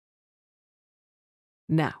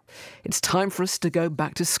Now, it's time for us to go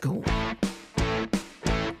back to school.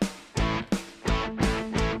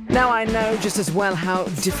 Now I know just as well how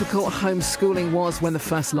difficult homeschooling was when the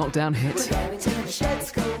first lockdown hit.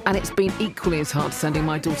 And it's been equally as hard sending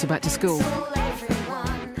my daughter back to school.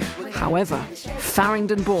 However,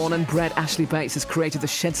 Farringdon-born and bred Ashley Bates has created the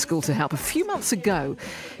Shed School to help. A few months ago,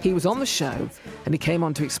 he was on the show and he came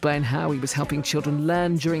on to explain how he was helping children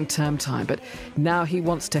learn during term time. But now he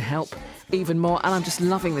wants to help even more. And I'm just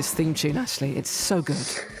loving this theme tune, Ashley. It's so good.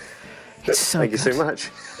 It's so Thank good. you so much.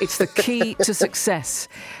 It's the key to success.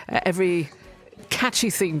 Every catchy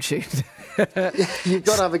theme tune. You've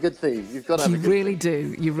got to have a good theme. You've got to have a good really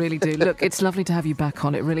do. You really do. Look, it's lovely to have you back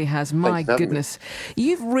on. It really has. My goodness.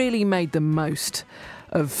 You've really made the most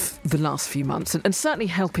of the last few months and certainly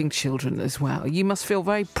helping children as well. You must feel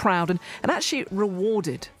very proud and actually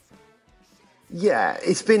rewarded. Yeah,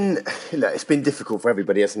 it's been difficult for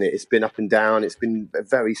everybody, hasn't it? It's been up and down. It's been a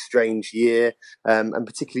very strange year, and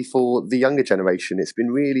particularly for the younger generation. It's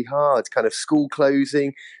been really hard, kind of school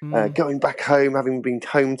closing, going back home, having been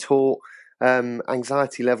home taught.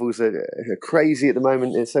 Anxiety levels are crazy at the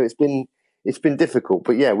moment, and so it's been difficult.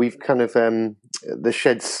 But yeah, we've kind of the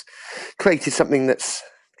Shed's created something that's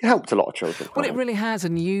helped a lot of children. Well, it really has,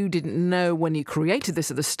 and you didn't know when you created this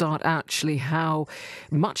at the start actually how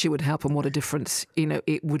much it would help and what a difference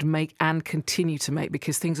it would make and continue to make,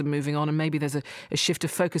 because things are moving on and maybe there's a shift of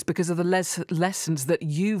focus because of the lessons that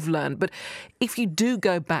you've learned. But if you do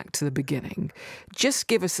go back to the beginning, just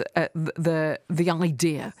give us the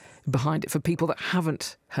idea behind it for people that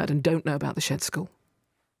haven't heard and don't know about the Shed School.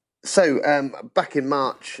 So back in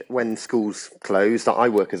March when schools closed, I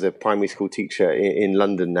work as a primary school teacher in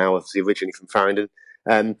London now, obviously originally from Farringdon.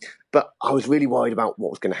 But I was really worried about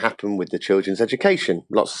what was going to happen with the children's education.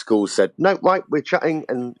 Lots of schools said, no, right, we're shutting.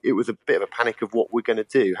 And it was a bit of a panic of what we're going to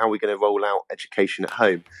do, how we're going to roll out education at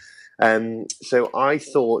home. So I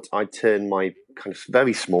thought I'd turn my kind of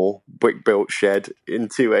very small brick-built shed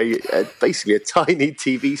into basically a tiny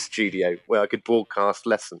TV studio where I could broadcast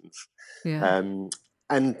lessons. Yeah.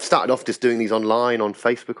 And started off just doing these online on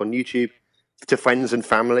Facebook, on YouTube, to friends and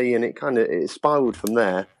family, and it spiraled from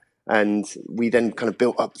there. And we then kind of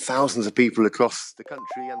built up thousands of people across the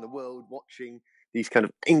country and the world watching these kind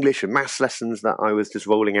of English and maths lessons that I was just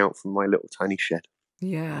rolling out from my little tiny shed.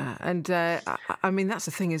 Yeah, and I mean, that's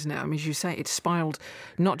the thing, isn't it? I mean, as you say, it's spiraled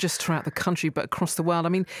not just throughout the country, but across the world. I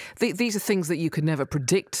mean, these are things that you could never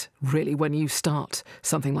predict, really, when you start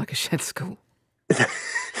something like a Shed School.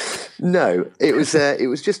 No, it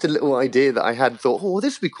was just a little idea that I had thought, oh,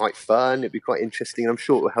 this would be quite fun. It'd be quite interesting. I'm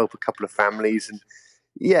sure it will help a couple of families. And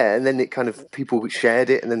yeah, and then it kind of people shared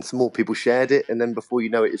it, and then some more people shared it, and then before you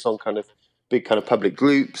know it, it's on kind of big kind of public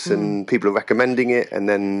groups, and people are recommending it, and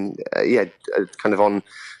then kind of on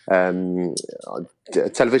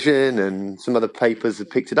television, and some other papers have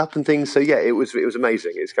picked it up and things. So yeah, it was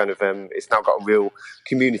amazing. It's kind of it's now got a real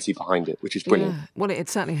community behind it, which is brilliant. Yeah, well, it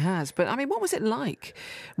certainly has. But I mean, what was it like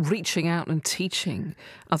reaching out and teaching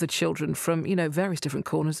other children from various different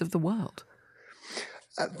corners of the world?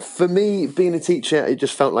 For me, being a teacher, it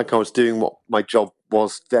just felt like I was doing what my job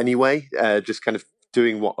was anyway, just kind of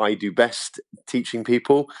doing what I do best, teaching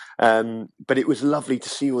people. But it was lovely to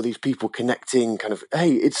see all these people connecting, kind of,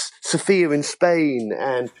 hey, it's Sophia in Spain,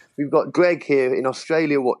 and we've got Greg here in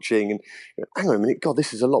Australia watching. And hang on a minute, God,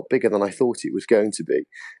 this is a lot bigger than I thought it was going to be.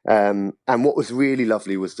 And what was really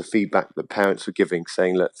lovely was the feedback that parents were giving,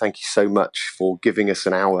 saying, look, thank you so much for giving us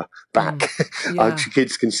an hour back. Our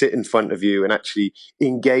kids can sit in front of you and actually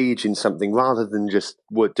engage in something rather than just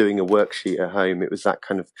doing a worksheet at home. It was that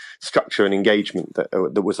kind of structure and engagement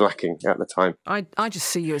that was lacking at the time. I just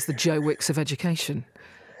see you as the Joe Wicks of education,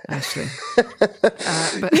 Ashley.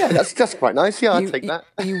 But yeah, that's quite nice. Yeah, I'll take that.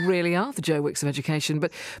 You really are the Joe Wicks of education.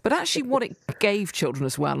 But actually what it gave children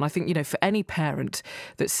as well, and I think, for any parent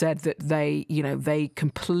that said that they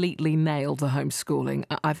completely nailed the homeschooling,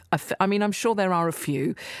 I mean, I'm sure there are a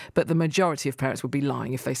few, but the majority of parents would be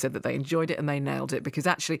lying if they said that they enjoyed it and they nailed it, because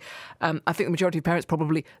actually I think the majority of parents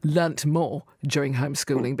probably learnt more during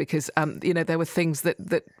homeschooling because, there were things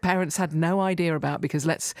that parents had no idea about because,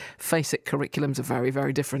 let's face it, curriculums are very,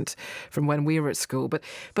 very different from when we were at school. But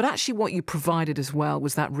actually what you provided as well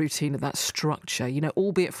was that routine and that structure,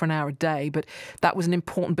 albeit for an hour a day, but that was an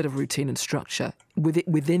important bit of routine and structure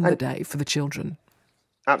within the day for the children.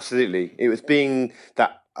 Absolutely. It was being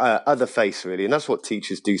that other face, really, and that's what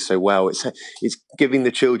teachers do so well. It's giving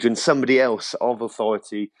the children somebody else of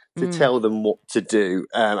authority to tell them what to do,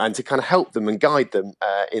 and to kind of help them and guide them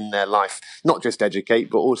in their life, not just educate,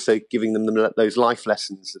 but also giving them those life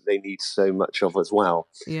lessons that they need so much of as well.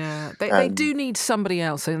 Yeah, they do need somebody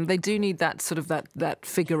else, and they do need that sort of that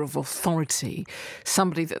figure of authority,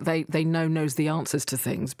 somebody that they know knows the answers to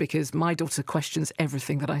things, because my daughter questions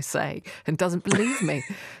everything that I say and doesn't believe me.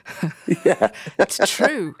 Yeah. It's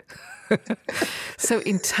true. So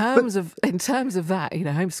in terms of that,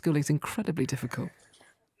 homeschooling is incredibly difficult.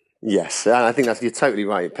 Yes, I think you're totally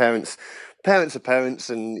right. Parents are parents,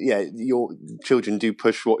 and your children do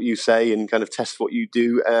push what you say and kind of test what you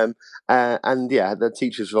do. The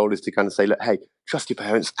teacher's role is to kind of say, look, hey, trust your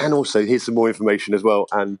parents, and also here's some more information as well,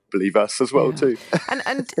 and believe us as well too.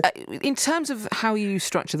 And in terms of how you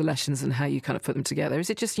structure the lessons and how you kind of put them together,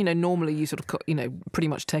 is it just normally you sort of pretty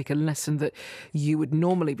much take a lesson that you would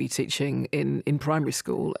normally be teaching in primary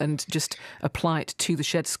school and just apply it to the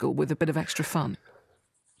shed school with a bit of extra fun?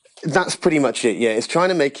 That's pretty much it, yeah. It's trying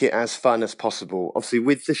to make it as fun as possible. Obviously,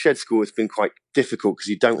 with the shed school, it's been quite difficult because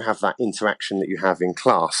you don't have that interaction that you have in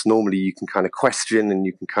class. Normally, you can kind of question and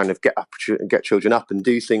you can kind of get children up and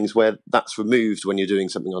do things where that's removed when you're doing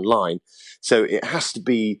something online. So it has to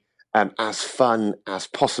be as fun as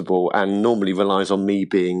possible, and normally relies on me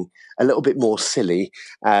being a little bit more silly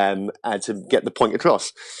to get the point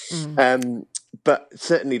across. But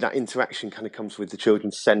certainly that interaction kind of comes with the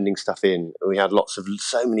children sending stuff in. We had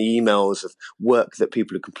so many emails of work that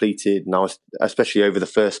people had completed, and I was, especially over the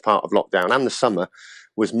first part of lockdown and the summer,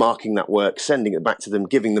 was marking that work, sending it back to them,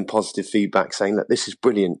 giving them positive feedback, saying that this is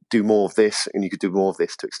brilliant, do more of this, and you could do more of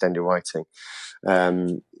this to extend your writing.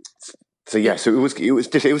 So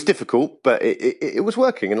it was difficult, but it was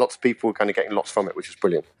working, and lots of people were kind of getting lots from it, which was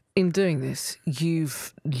brilliant. In doing this,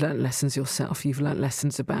 you've learnt lessons yourself. You've learnt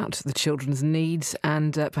lessons about the children's needs,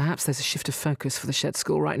 and perhaps there's a shift of focus for the shed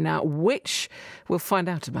school right now, which we'll find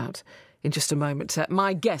out about in just a moment.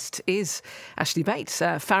 My guest is Ashley Bates,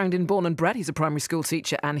 Farringdon born and bred. He's a primary school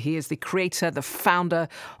teacher, and he is the creator, the founder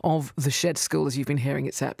of the Shed School. As you've been hearing,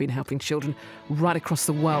 it's been helping children right across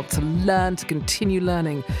the world to learn, to continue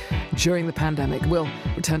learning during the pandemic. We'll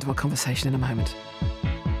return to our conversation in a moment.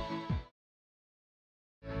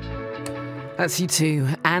 That's you too,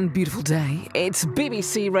 and beautiful day. It's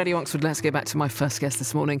BBC Radio Oxford. Let's get back to my first guest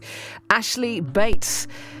this morning, Ashley Bates,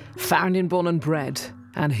 Farringdon born and bred.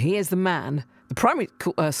 And he is the man, the primary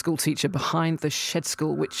school teacher behind the Shed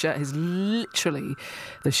School, which is literally,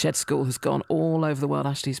 the Shed School has gone all over the world.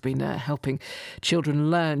 Ashley's been helping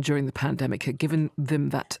children learn during the pandemic, giving them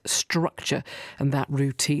that structure and that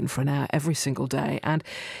routine for an hour every single day. And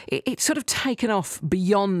it's sort of taken off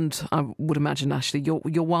beyond, I would imagine, Ashley,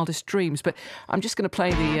 your wildest dreams. But I'm just going to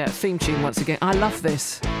play the theme tune once again. I love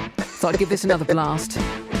this. Thought I'd give this another blast.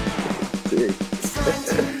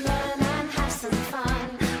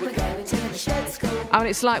 I mean,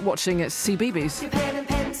 it's like watching CBeebies.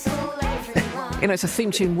 It's a theme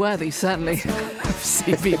tune worthy, certainly, of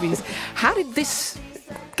CBeebies. How did this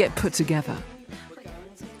get put together?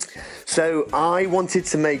 So I wanted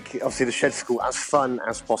to make, obviously, the Shed School as fun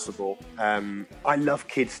as possible. I love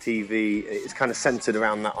kids' TV. It's kind of centred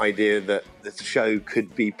around that idea that the show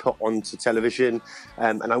could be put onto television.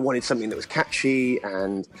 And I wanted something that was catchy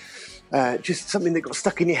and just something that got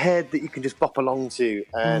stuck in your head that you can just bop along to.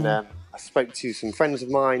 And I spoke to some friends of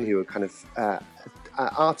mine who are kind of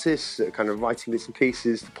artists that are kind of writing bits and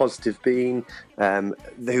pieces, The Positive Bean,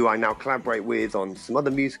 who I now collaborate with on some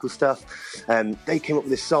other musical stuff. They came up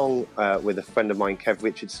with this song with a friend of mine, Kev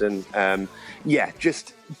Richardson.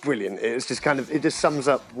 Just brilliant. It's just it just sums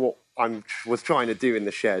up what I was trying to do in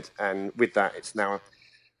the shed. And with that, it's now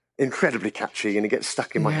incredibly catchy, and it gets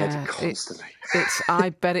stuck in my head constantly.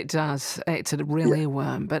 I bet it does. It's a real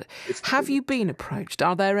earworm. But have you been approached?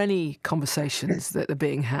 Are there any conversations that are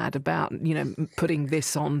being had about, putting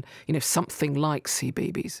this on, something like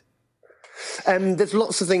CBeebies? There's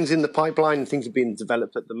lots of things in the pipeline. Things are being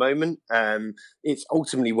developed at the moment. It's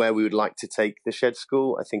ultimately where we would like to take the Shed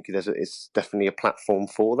School. I think it's definitely a platform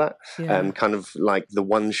for that. Kind of like the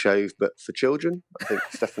One Show, but for children. I think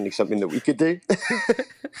it's definitely something that we could do.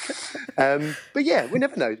 But yeah, we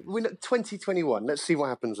never know. We're 2021. Let's see what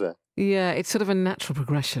happens there. Yeah, it's sort of a natural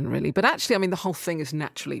progression, really. But actually, I mean, the whole thing has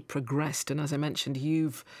naturally progressed. And as I mentioned,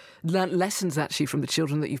 you've learnt lessons, actually, from the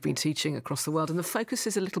children that you've been teaching across the world. And the focus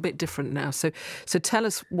is a little bit different now. So tell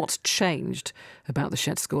us what's changed about the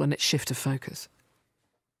Shed School and its shift of focus.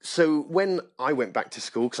 So when I went back to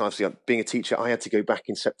school, because obviously being a teacher, I had to go back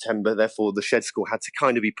in September. Therefore, the shed school had to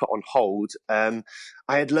kind of be put on hold. I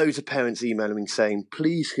had loads of parents emailing me saying,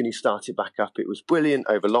 please, can you start it back up? It was brilliant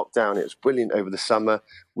over lockdown. It was brilliant over the summer.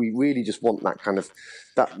 We really just want that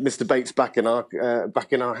Mr. Bates back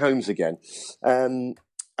in our homes again.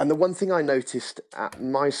 And the one thing I noticed at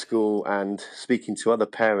my school and speaking to other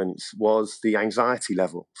parents was the anxiety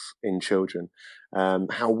levels in children,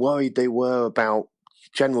 how worried they were about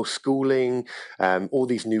general schooling, all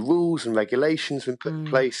these new rules and regulations been put in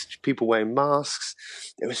place, people wearing masks.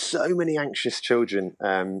 There were so many anxious children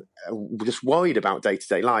just worried about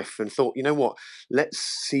day-to-day life, and thought, you know what, let's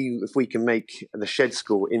see if we can make the shed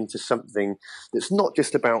school into something that's not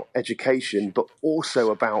just about education, but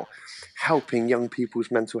also about helping young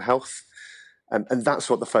people's mental health. And that's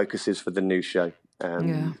what the focus is for the new show.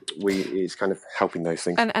 It's kind of helping those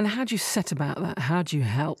things. And how do you set about that? How do you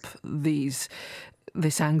help this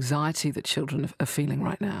anxiety that children are feeling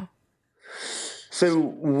right now? So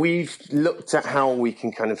we've looked at how we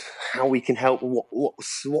can help. What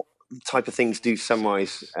type of things do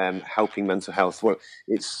summarise helping mental health? Well,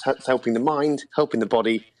 it's helping the mind, helping the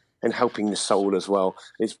body, and helping the soul as well.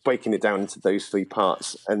 It's breaking it down into those three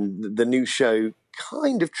parts, and the new show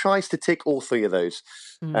kind of tries to tick all three of those.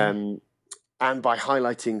 And by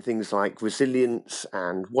highlighting things like resilience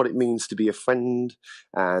and what it means to be a friend,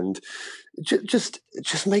 and just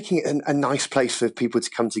making it a nice place for people to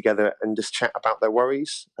come together and just chat about their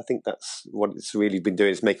worries. I think that's what it's really been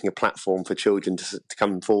doing, is making a platform for children to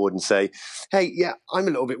come forward and say, hey, yeah, I'm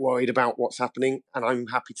a little bit worried about what's happening, and I'm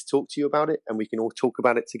happy to talk to you about it, and we can all talk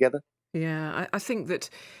about it together. Yeah, I think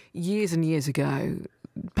that years and years ago,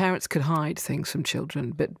 parents could hide things from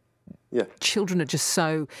children, but children are just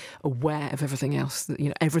so aware of everything else,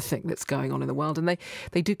 everything that's going on in the world, and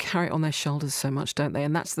they do carry it on their shoulders so much, don't they?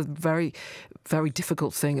 And that's the very, very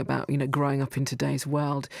difficult thing about growing up in today's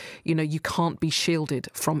world. You can't be shielded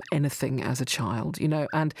from anything as a child.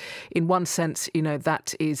 And in one sense,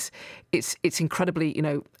 that is it's incredibly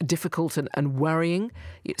difficult and worrying,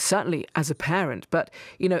 certainly as a parent. But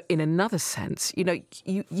in another sense,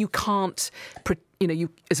 you can't.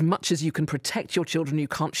 As much as you can protect your children, you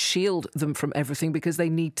can't shield them from everything, because they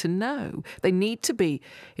need to know. They need to be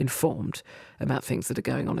informed about things that are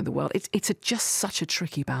going on in the world. It's just such a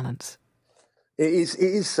tricky balance. It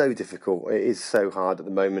is so difficult. It is so hard at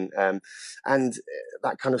the moment. And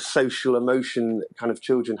that kind of social emotion that kind of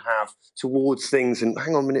children have towards things. And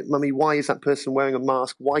hang on a minute, mummy, why is that person wearing a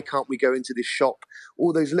mask? Why can't we go into this shop?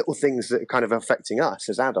 All those little things that are kind of affecting us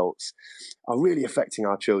as adults are really affecting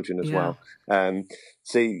our children as well.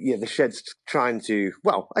 So, the shed's trying to,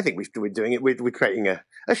 I think we're doing it. We're creating a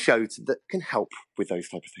show that can help with those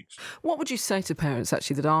type of things. What would you say to parents,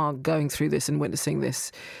 actually, that are going through this and witnessing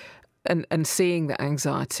this, and seeing the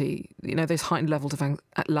anxiety, those heightened levels of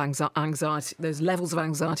anxiety, those levels of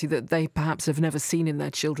anxiety that they perhaps have never seen in their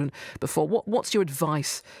children before? What's your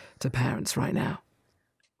advice to parents right now?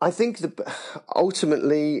 I think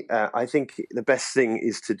ultimately, I think the best thing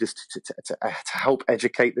is to just to help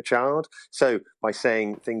educate the child. So by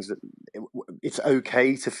saying things that it's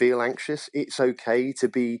okay to feel anxious, it's okay to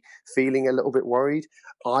be feeling a little bit worried.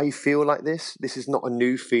 I feel like this. This is not a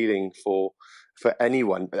new feeling for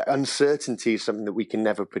anyone. Uncertainty is something that we can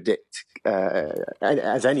never predict,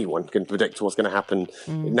 as anyone can predict what's going to happen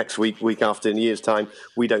next week after, in a year's time.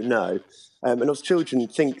 We don't know. And as children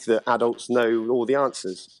think that adults know all the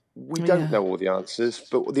answers. We don't know all the answers,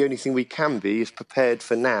 but the only thing we can be is prepared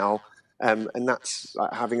for now. And that's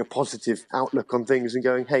having a positive outlook on things and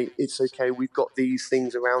going, hey, it's okay, we've got these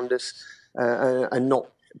things around us, and not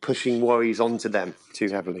pushing worries onto them too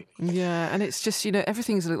heavily. Yeah, and it's just,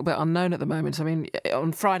 everything's a little bit unknown at the moment. I mean,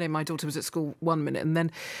 on Friday, my daughter was at school 1 minute, and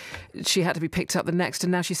then she had to be picked up the next, and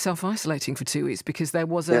now she's self-isolating for 2 weeks because there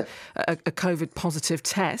was a COVID positive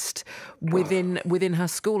test within her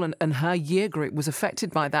school, and her year group was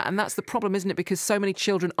affected by that. And that's the problem, isn't it? Because so many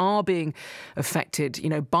children are being affected,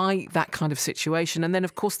 by that kind of situation. And then,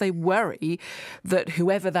 of course, they worry that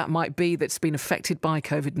whoever that might be that's been affected by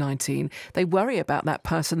COVID-19, they worry about that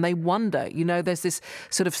person. They wonder, there's this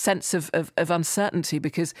sort of sense of uncertainty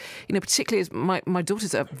because, particularly as my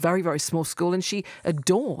daughter's at a very, very small school, and she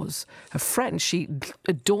adores her friends. She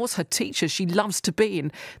adores her teachers. She loves to be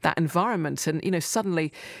in that environment. And,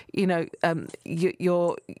 suddenly,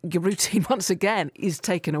 your routine once again is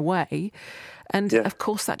taken away. And, of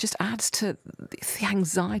course, that just adds to the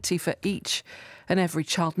anxiety for each and every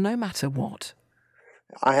child, no matter what.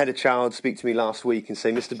 I had a child speak to me last week and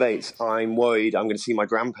say, Mr. Bates, I'm worried I'm going to see my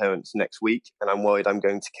grandparents next week, and I'm worried I'm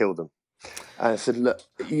going to kill them. And I said, look,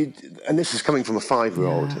 and this is coming from a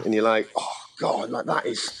 5-year-old, and you're like, oh, God, like that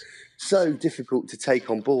is so difficult to take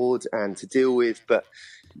on board and to deal with. But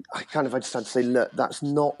I just had to say, look, that's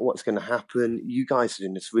not what's going to happen. You guys are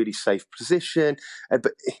in this really safe position.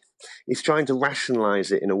 But it's trying to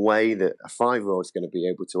rationalise it in a way that a 5-year-old is going to be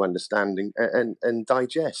able to understand and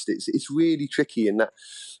digest. It's really tricky, and that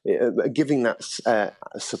giving that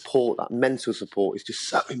support, that mental support, is just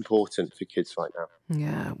so important for kids right now.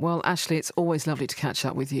 Yeah, well, Ashley, it's always lovely to catch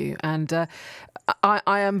up with you. And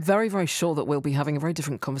I am very, very sure that we'll be having a very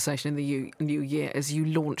different conversation in the new year as you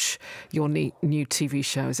launch your new TV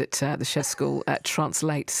show. Is it the Shed School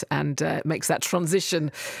translates and makes that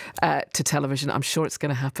transition to television? I'm sure it's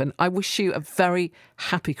going to happen. I wish you a very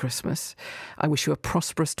happy Christmas. I wish you a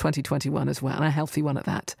prosperous 2021 as well, and a healthy one at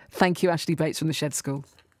that. Thank you, Ashley Bates from the Shed School.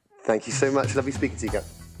 Thank you so much. Lovely speaking to you, Kat.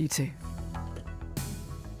 You too.